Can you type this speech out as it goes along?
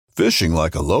Fishing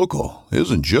like a local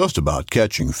isn't just about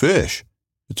catching fish.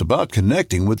 It's about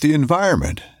connecting with the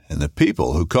environment and the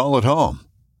people who call it home.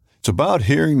 It's about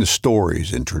hearing the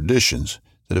stories and traditions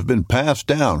that have been passed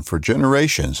down for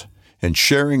generations and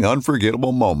sharing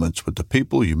unforgettable moments with the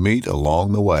people you meet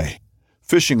along the way.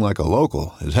 Fishing like a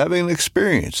local is having an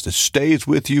experience that stays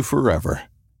with you forever.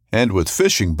 And with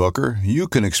Fishing Booker, you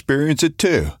can experience it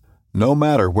too, no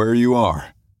matter where you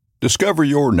are. Discover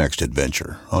your next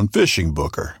adventure on Fishing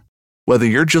Booker. Whether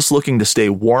you're just looking to stay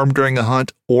warm during a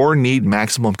hunt or need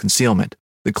maximum concealment,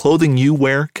 the clothing you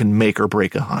wear can make or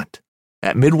break a hunt.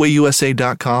 At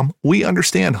MidwayUSA.com, we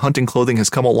understand hunting clothing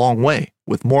has come a long way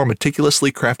with more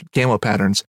meticulously crafted camo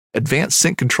patterns, advanced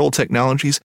scent control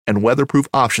technologies, and weatherproof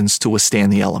options to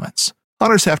withstand the elements.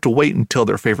 Hunters have to wait until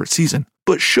their favorite season,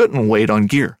 but shouldn't wait on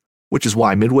gear, which is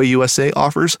why Midway USA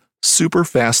offers super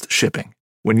fast shipping.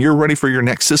 When you're ready for your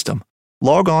next system,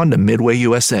 log on to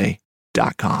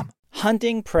MidwayUSA.com.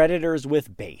 Hunting predators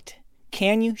with bait.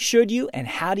 Can you, should you, and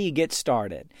how do you get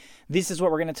started? This is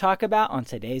what we're going to talk about on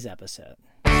today's episode.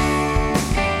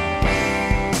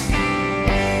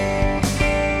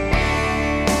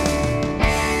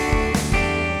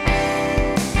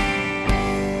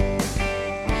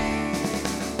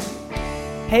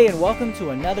 Hey, and welcome to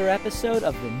another episode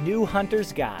of The New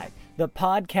Hunter's Guide, the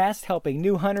podcast helping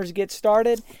new hunters get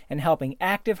started and helping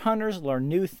active hunters learn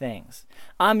new things.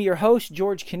 I'm your host,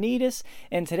 George Kanitas,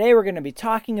 and today we're going to be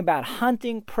talking about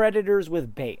hunting predators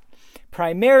with bait,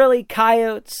 primarily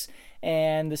coyotes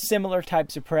and the similar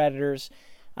types of predators,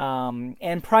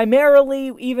 and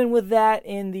primarily, even with that,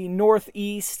 in the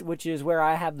Northeast, which is where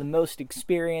I have the most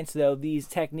experience, though these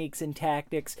techniques and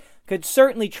tactics could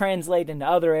certainly translate into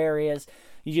other areas.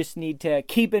 You just need to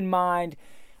keep in mind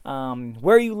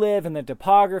where you live and the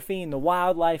topography and the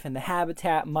wildlife and the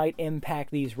habitat might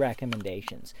impact these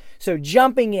recommendations. So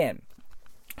jumping in,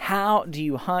 how do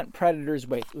you hunt predators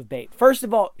with bait? First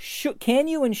of all, can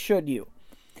you and should you?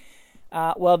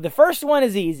 Well, the first one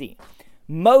is easy.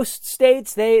 Most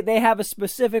states, they have a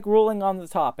specific ruling on the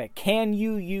topic. Can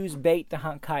you use bait to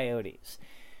hunt coyotes?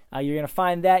 You're going to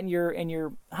find that in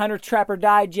your Hunter Trapper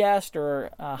Digest or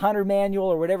Hunter Manual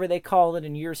or whatever they call it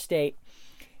in your state.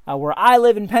 Where I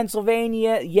live in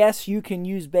Pennsylvania, yes, you can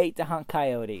use bait to hunt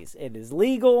coyotes. It is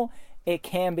legal. It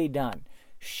can be done.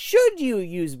 Should you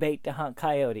use bait to hunt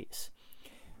coyotes?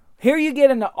 Here you get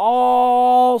into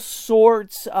all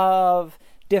sorts of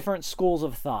different schools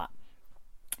of thought.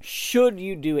 Should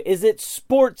you do it? Is it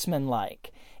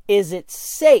sportsmanlike? Is it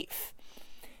safe?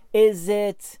 Is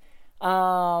it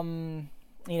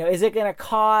is it going to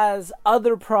cause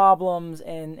other problems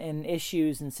and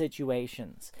issues and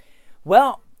situations?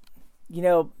 Well,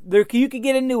 you could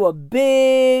get into a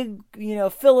big,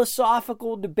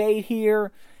 philosophical debate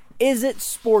here. Is it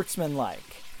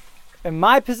sportsmanlike? In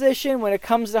my position, when it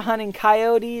comes to hunting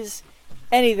coyotes,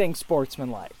 anything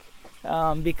sportsmanlike.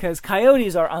 Because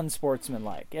coyotes are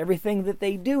unsportsmanlike. Everything that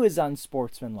they do is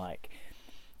unsportsmanlike.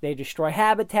 They destroy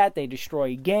habitat, they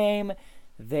destroy game,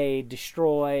 they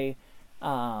destroy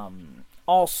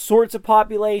all sorts of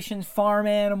populations, farm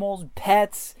animals,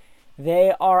 pets.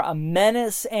 They are a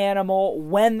menace animal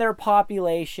when their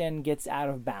population gets out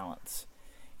of balance.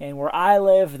 And where I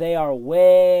live, they are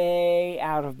way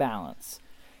out of balance.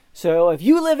 So if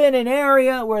you live in an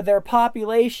area where their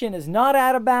population is not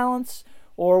out of balance,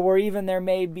 or where even there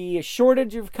may be a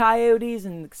shortage of coyotes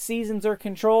and the seasons are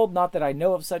controlled, not that I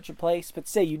know of such a place, but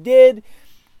say you did,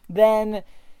 then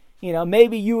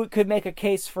maybe you could make a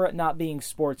case for it not being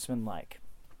sportsmanlike.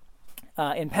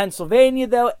 In Pennsylvania,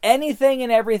 though, anything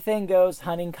and everything goes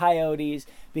hunting coyotes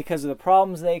because of the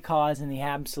problems they cause and the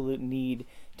absolute need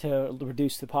to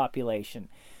reduce the population.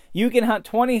 You can hunt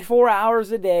 24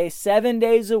 hours a day, 7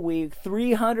 days a week,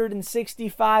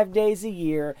 365 days a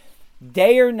year,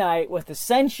 day or night, with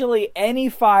essentially any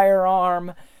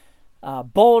firearm,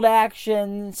 bolt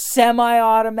action,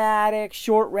 semi-automatic,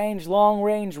 short-range,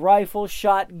 long-range rifle,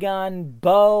 shotgun,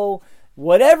 bow,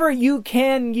 whatever you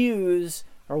can use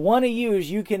or want to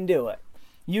use, you can do it.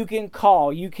 You can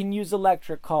call, you can use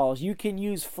electric calls, you can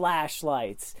use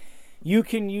flashlights, you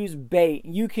can use bait,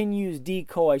 you can use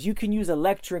decoys, you can use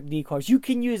electric decoys, you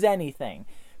can use anything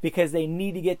because they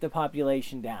need to get the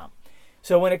population down.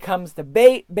 So when it comes to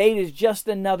bait is just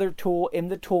another tool in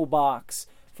the toolbox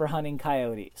for hunting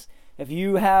coyotes. If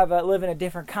you live in a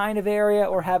different kind of area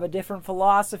or have a different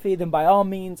philosophy, then by all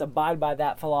means abide by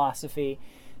that philosophy.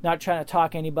 Not trying to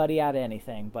talk anybody out of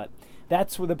anything, but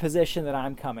that's the position that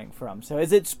I'm coming from. So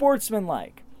is it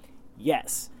sportsmanlike?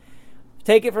 Yes.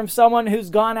 Take it from someone who's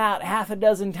gone out half a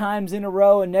dozen times in a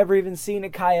row and never even seen a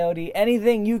coyote.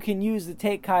 Anything you can use to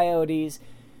take coyotes,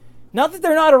 Not that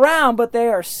they're not around, but they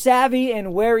are savvy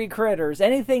and wary critters.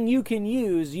 Anything you can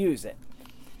use it.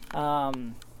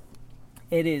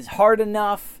 It is hard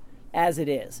enough as it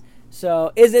is.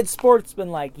 So, is it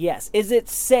sportsmanlike? Yes. Is it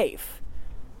safe?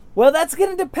 Well, that's going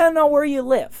to depend on where you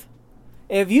live.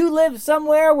 If you live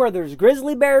somewhere where there's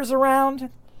grizzly bears around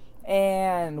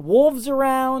and wolves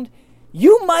around,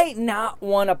 you might not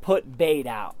want to put bait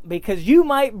out because you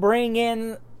might bring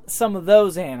in some of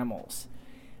those animals.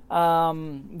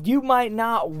 You might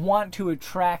not want to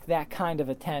attract that kind of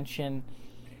attention.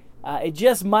 It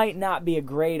just might not be a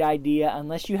great idea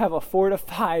unless you have a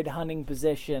fortified hunting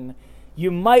position.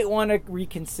 You might want to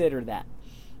reconsider that.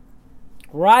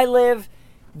 Where I live,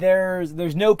 there's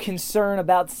no concern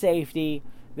about safety.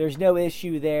 There's no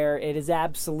issue there. It is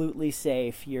absolutely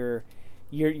safe. You're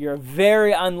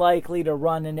very unlikely to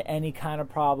run into any kind of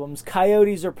problems.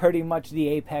 Coyotes are pretty much the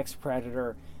apex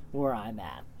predator where I'm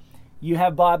at. You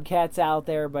have bobcats out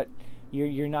there, but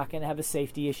you're not going to have a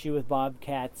safety issue with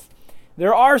bobcats.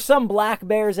 There are some black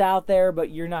bears out there, but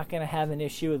you're not going to have an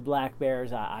issue with black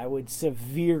bears. I would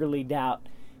severely doubt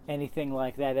anything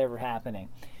like that ever happening.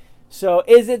 So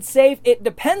is it safe? It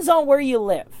depends on where you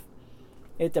live.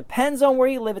 It depends on where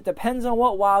you live. It depends on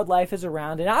what wildlife is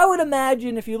around. And I would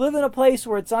imagine if you live in a place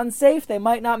where it's unsafe, they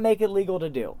might not make it legal to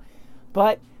do.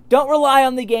 But don't rely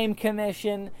on the Game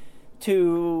Commission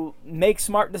to make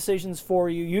smart decisions for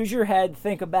you. Use your head,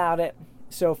 think about it,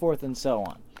 so forth and so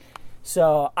on.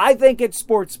 So I think it's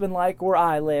sportsmanlike where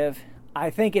I live. I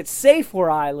think it's safe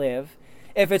where I live.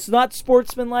 If it's not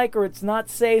sportsmanlike or it's not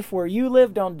safe where you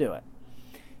live, don't do it.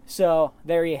 So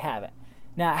there you have it.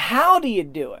 Now, how do you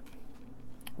do it?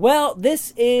 Well,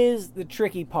 this is the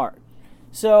tricky part.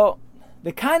 So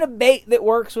the kind of bait that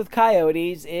works with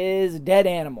coyotes is dead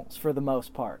animals for the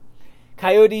most part.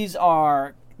 Coyotes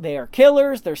are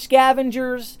killers, they're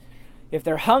scavengers. If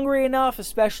they're hungry enough,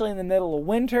 especially in the middle of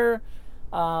winter,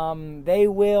 they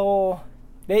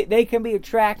can be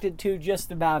attracted to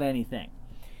just about anything.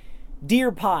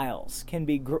 Deer piles can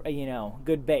be,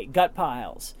 good bait. Gut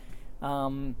piles.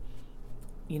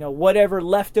 Whatever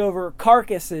leftover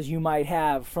carcasses you might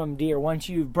have from deer. Once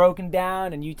you've broken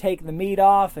down and you take the meat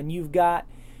off and you've got,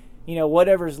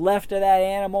 whatever's left of that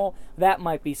animal, that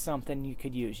might be something you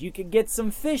could use. You could get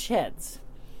some fish heads.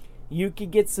 You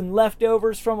could get some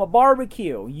leftovers from a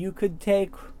barbecue. You could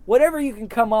take whatever you can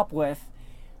come up with.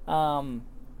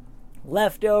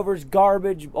 Leftovers,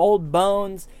 garbage, old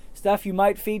bones, stuff you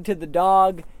might feed to the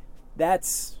dog.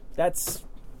 That's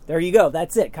there you go.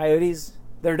 That's it. Coyotes,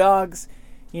 they're dogs.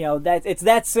 It's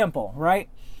that simple, right?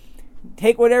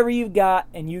 Take whatever you've got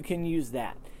and you can use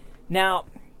that. Now,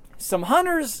 some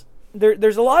hunters,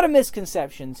 there's a lot of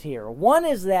misconceptions here. One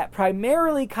is that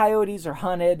primarily coyotes are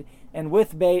hunted and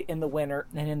with bait in the winter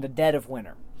and in the dead of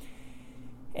winter.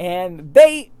 And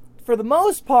bait, for the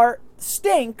most part,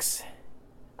 stinks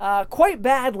quite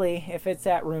badly if it's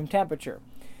at room temperature.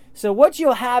 So what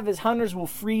you'll have is hunters will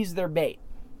freeze their bait.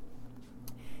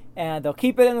 And they'll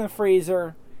keep it in the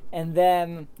freezer, and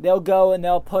then they'll go and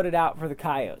they'll put it out for the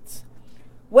coyotes.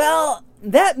 Well,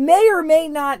 that may or may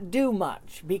not do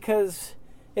much, because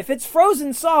if it's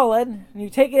frozen solid, and you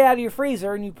take it out of your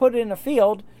freezer and you put it in a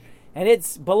field, and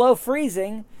it's below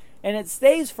freezing, and it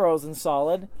stays frozen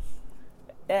solid,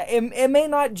 it may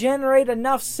not generate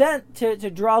enough scent to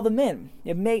draw them in.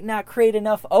 It may not create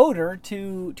enough odor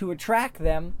to attract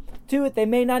them to it. They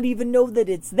may not even know that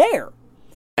it's there.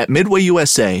 At Midway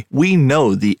USA, we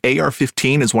know the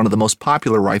AR-15 is one of the most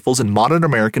popular rifles in modern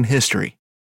American history.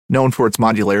 Known for its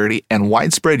modularity and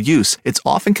widespread use, it's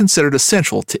often considered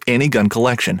essential to any gun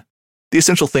collection. The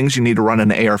essential things you need to run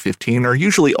an AR-15 are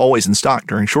usually always in stock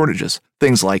during shortages,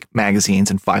 things like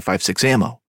magazines and 5.56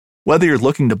 ammo. Whether you're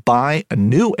looking to buy a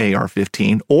new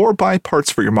AR-15 or buy parts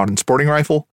for your modern sporting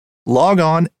rifle, log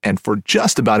on and for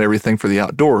just about everything for the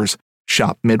outdoors,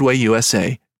 shop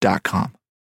MidwayUSA.com.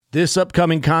 This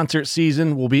upcoming concert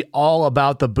season will be all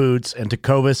about the boots, and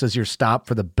Tecovas is your stop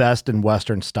for the best in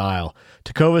Western style.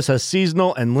 Tecovas has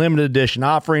seasonal and limited edition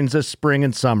offerings this spring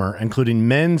and summer, including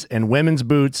men's and women's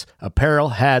boots, apparel,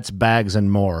 hats, bags,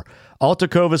 and more. All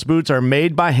Tecovas boots are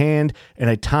made by hand in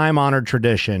a time-honored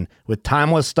tradition with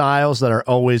timeless styles that are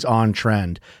always on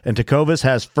trend. And Tecovas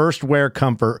has first wear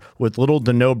comfort with little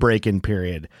to no break-in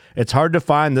period. It's hard to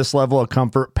find this level of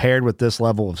comfort paired with this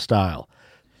level of style.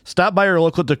 Stop by your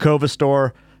local Tecovas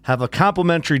store, have a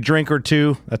complimentary drink or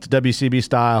two, that's WCB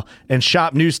style, and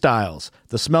shop new styles.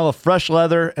 The smell of fresh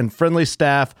leather and friendly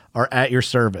staff are at your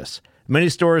service. Many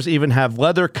stores even have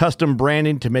leather custom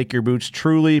branding to make your boots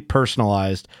truly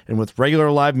personalized. And with regular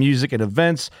live music and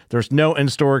events, there's no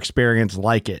in-store experience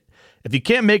like it. If you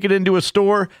can't make it into a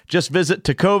store, just visit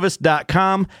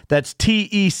tecovas.com. That's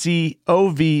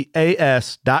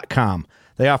TECOVAS.com.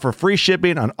 They offer free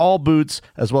shipping on all boots,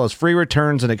 as well as free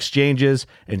returns and exchanges,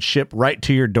 and ship right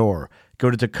to your door.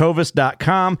 Go to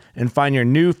tecovas.com and find your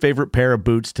new favorite pair of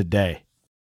boots today.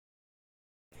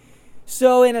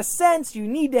 So in a sense, you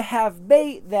need to have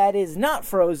bait that is not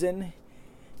frozen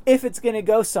if it's going to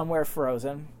go somewhere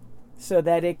frozen, so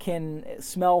that it can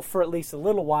smell for at least a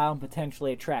little while and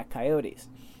potentially attract coyotes.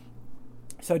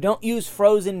 So don't use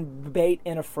frozen bait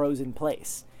in a frozen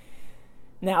place.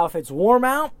 Now, if it's warm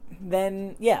out,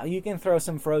 then yeah, you can throw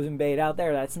some frozen bait out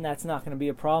there. That's not going to be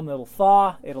a problem. It'll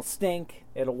thaw, it'll stink,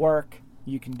 it'll work.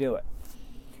 You can do it.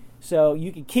 So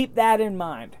you can keep that in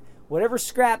mind. Whatever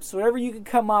scraps, whatever you can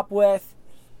come up with.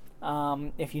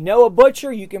 If you know a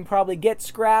butcher, you can probably get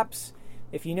scraps.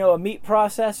 If you know a meat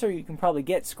processor, you can probably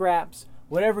get scraps.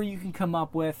 Whatever you can come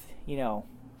up with,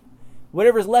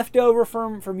 whatever's left over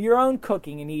from your own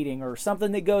cooking and eating, or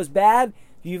something that goes bad.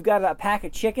 If you've got a pack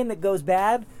of chicken that goes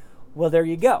bad, well, there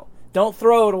you go. Don't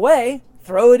throw it away.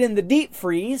 Throw it in the deep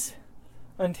freeze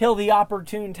until the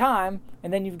opportune time,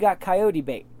 and then you've got coyote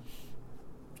bait.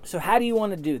 So how do you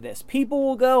want to do this? People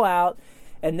will go out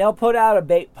and they'll put out a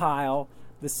bait pile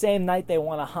the same night they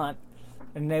want to hunt,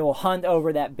 and they will hunt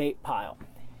over that bait pile.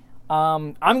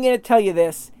 I'm going to tell you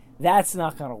this, that's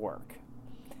not going to work.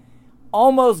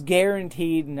 Almost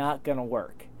guaranteed not going to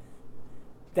work.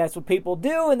 That's what people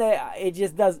do, and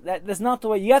that's not the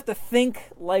way. You have to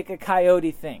think like a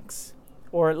coyote thinks,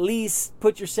 or at least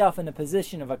put yourself in the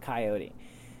position of a coyote.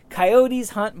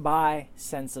 Coyotes hunt by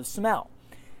sense of smell.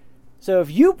 So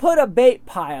if you put a bait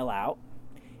pile out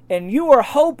and you are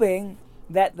hoping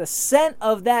that the scent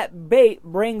of that bait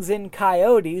brings in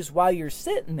coyotes while you're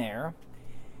sitting there,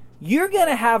 you're going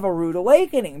to have a rude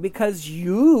awakening because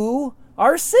you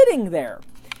are sitting there.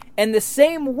 And the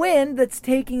same wind that's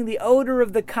taking the odor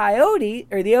of the coyote,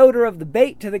 or the odor of the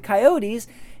bait to the coyotes,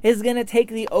 is going to take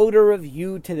the odor of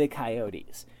you to the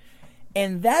coyotes.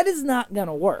 And that is not going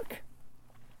to work.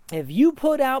 If you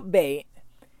put out bait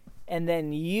and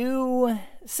then you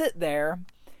sit there,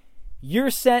 your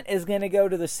scent is going to go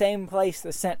to the same place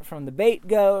the scent from the bait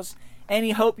goes.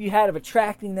 Any hope you had of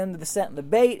attracting them to the scent of the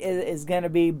bait is going to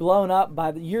be blown up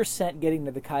by your scent getting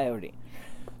to the coyote.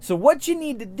 So what you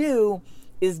need to do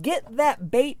is get that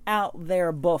bait out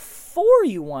there before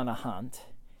you want to hunt,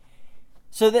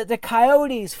 so that the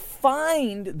coyotes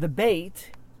find the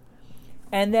bait,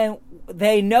 and then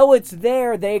they know it's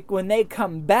there. When they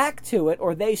come back to it,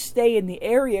 or they stay in the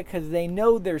area because they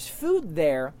know there's food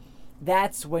there,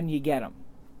 that's when you get them.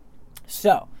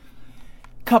 So,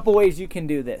 a couple ways you can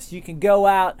do this. You can go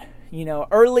out,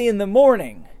 early in the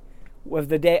morning of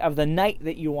the night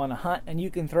that you want to hunt, and you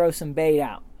can throw some bait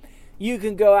out. You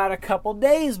can go out a couple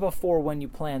days before when you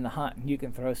plan the hunt, and you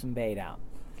can throw some bait out.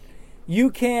 You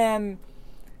can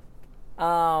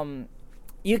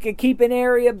keep an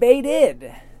area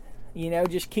baited.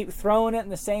 Just keep throwing it in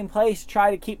the same place. Try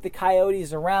to keep the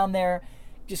coyotes around there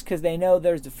just because they know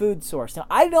there's a food source. Now,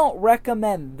 I don't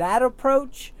recommend that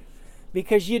approach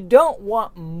because you don't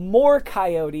want more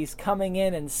coyotes coming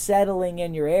in and settling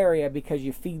in your area because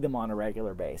you feed them on a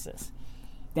regular basis.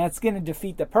 That's going to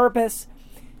defeat the purpose.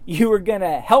 You are going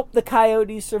to help the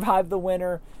coyotes survive the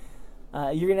winter.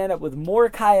 You're going to end up with more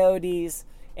coyotes,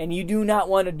 and you do not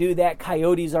want to do that.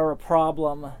 Coyotes are a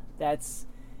problem. That's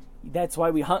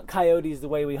why we hunt coyotes the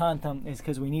way we hunt them, is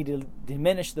because we need to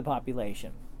diminish the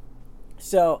population.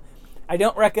 So I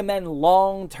don't recommend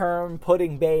long-term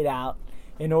putting bait out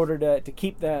in order to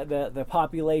keep the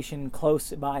population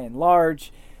close by and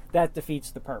large. That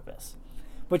defeats the purpose.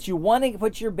 But you want to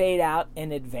put your bait out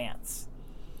in advance.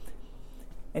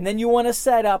 And then you want to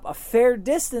set up a fair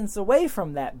distance away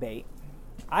from that bait.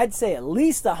 I'd say at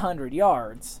least 100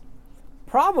 yards.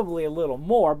 Probably a little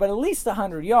more, but at least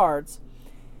 100 yards.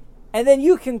 And then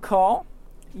you can call.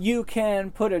 You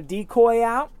can put a decoy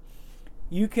out.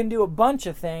 You can do a bunch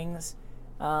of things.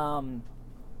 There's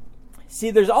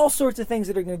all sorts of things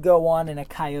that are going to go on in a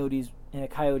coyote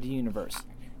universe.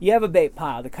 You have a bait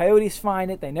pile. The coyotes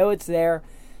find it. They know it's there.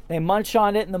 They munch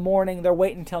on it in the morning. They're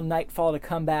waiting until nightfall to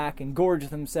come back and gorge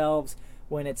themselves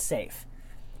when it's safe.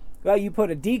 Well, you put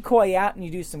a decoy out and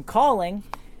you do some calling.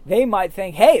 They might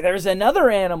think, hey, there's another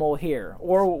animal here.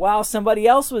 Or while somebody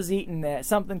else was eating that,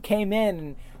 something came in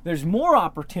and there's more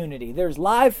opportunity. There's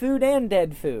live food and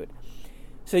dead food.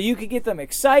 So you could get them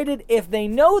excited. If they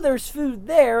know there's food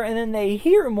there and then they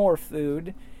hear more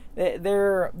food,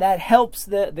 that helps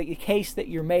the case that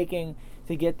you're making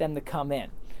to get them to come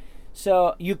in.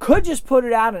 So you could just put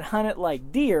it out and hunt them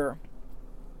like deer,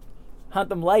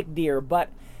 but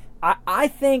I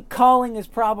think calling is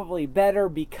probably better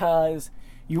because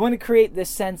you want to create this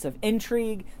sense of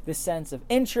intrigue, this sense of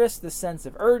interest, this sense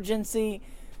of urgency,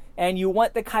 and you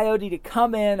want the coyote to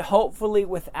come in, hopefully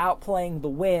without playing the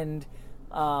wind,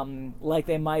 like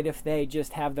they might if they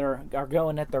just are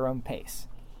going at their own pace.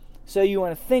 So you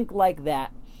want to think like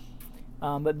that.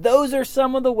 But those are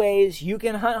some of the ways you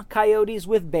can hunt coyotes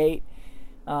with bait,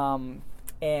 and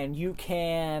you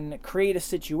can create a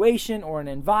situation or an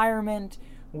environment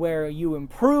where you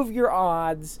improve your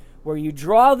odds, where you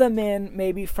draw them in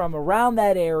maybe from around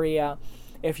that area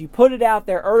if you put it out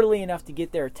there early enough to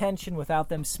get their attention without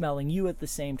them smelling you at the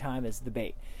same time as the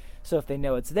bait. So if they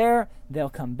know it's there, they'll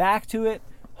come back to it,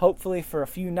 hopefully for a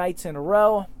few nights in a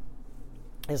row.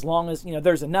 As long as,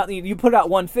 there's enough, you put out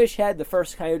one fish head, the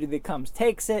first coyote that comes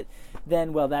takes it,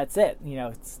 then, well, that's it.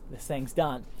 This thing's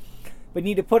done. But you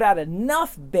need to put out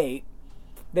enough bait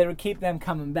that will keep them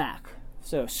coming back.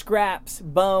 So scraps,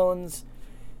 bones,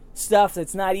 stuff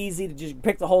that's not easy to just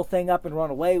pick the whole thing up and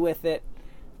run away with it,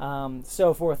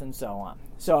 so forth and so on.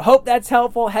 So I hope that's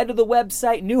helpful. Head to the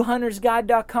website,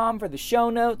 newhuntersguide.com, for the show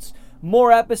notes,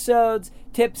 more episodes,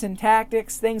 tips and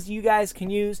tactics, things you guys can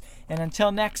use. And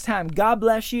until next time, God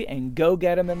bless you, and go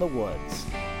get them in the woods.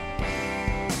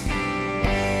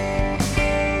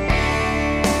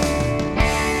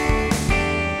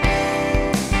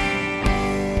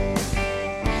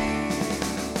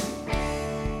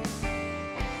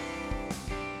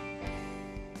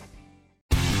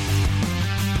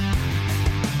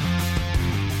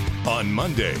 On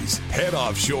Mondays, head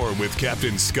offshore with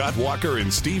Captain Scott Walker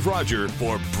and Steve Roger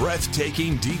for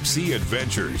breathtaking deep-sea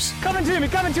adventures. Coming to me.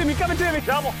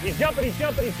 Double. He's jumping.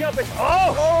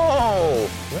 Oh!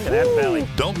 Look at that belly.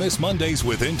 Don't miss Mondays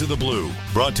with Into the Blue,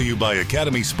 brought to you by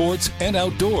Academy Sports and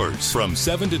Outdoors from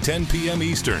 7 to 10 p.m.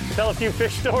 Eastern. Tell a few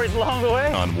fish stories along the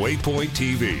way. On Waypoint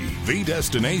TV, the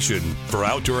destination for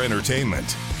outdoor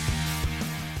entertainment.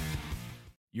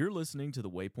 You're listening to the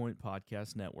Waypoint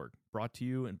Podcast Network, brought to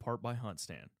you in part by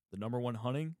HuntStand, the #1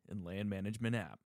 hunting and land management app.